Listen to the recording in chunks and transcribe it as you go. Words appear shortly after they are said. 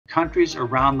countries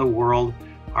around the world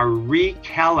are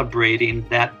recalibrating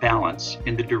that balance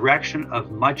in the direction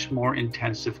of much more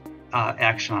intensive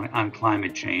action on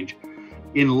climate change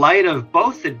in light of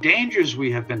both the dangers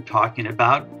we have been talking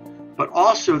about, but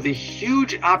also the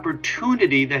huge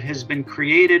opportunity that has been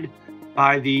created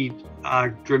by the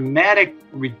dramatic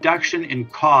reduction in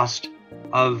cost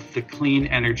of the clean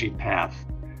energy path.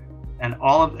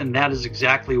 And that is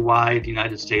exactly why the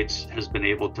United States has been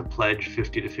able to pledge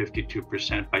 50 to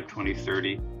 52% by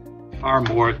 2030, far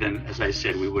more than, as I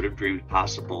said, we would have dreamed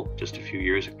possible just a few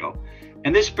years ago.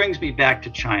 And this brings me back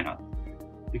to China,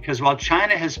 because while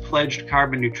China has pledged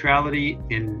carbon neutrality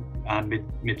in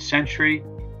mid-century,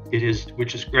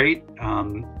 which is great,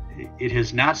 it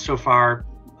has not so far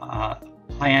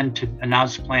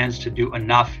announced plans to do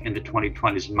enough in the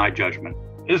 2020s, in my judgment.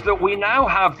 Is that we now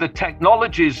have the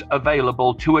technologies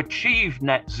available to achieve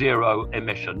net zero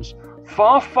emissions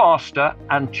far faster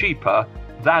and cheaper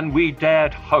than we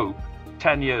dared hope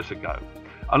 10 years ago.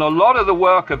 And a lot of the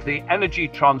work of the Energy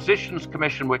Transitions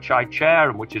Commission, which I chair,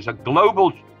 and which is a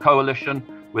global coalition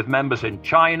with members in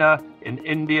China, in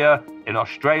India, in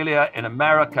Australia, in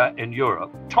America, in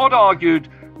Europe. Todd argued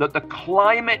that the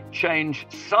climate change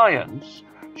science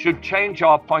should change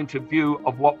our point of view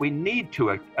of what we need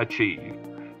to achieve.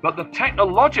 But the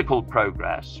technological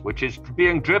progress, which is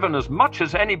being driven as much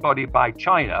as anybody by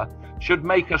China, should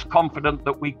make us confident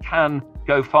that we can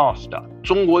go faster.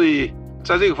 中国的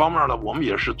在这个方面呢，我们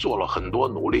也是做了很多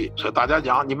努力，所以大家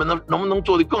讲你们能不能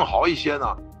做得更好一些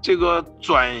呢？这个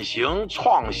转型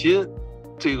创新，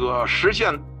这个实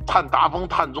现碳达峰、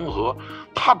碳中和，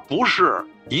它不是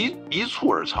一蹴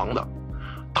而成的，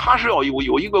它是要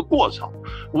有一个过程。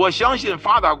我相信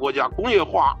发达国家工业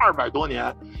化200多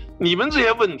年。你们这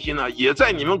些问题呢，也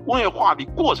在你们工业化的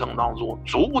过程当中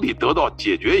逐步地得到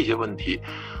解决一些问题。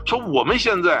说我们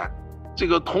现在这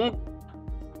个从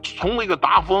这个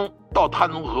达峰到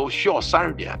碳中和需要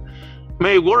30年，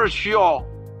美国是需要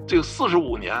这个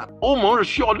45年，欧盟是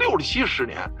需要60、70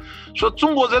年。说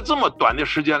中国在这么短的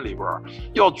时间里边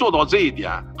要做到这一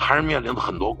点，还是面临着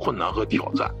很多困难和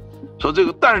挑战。说这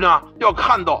个，但是呢，要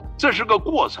看到这是个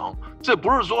过程，这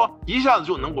不是说一下子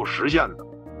就能够实现的。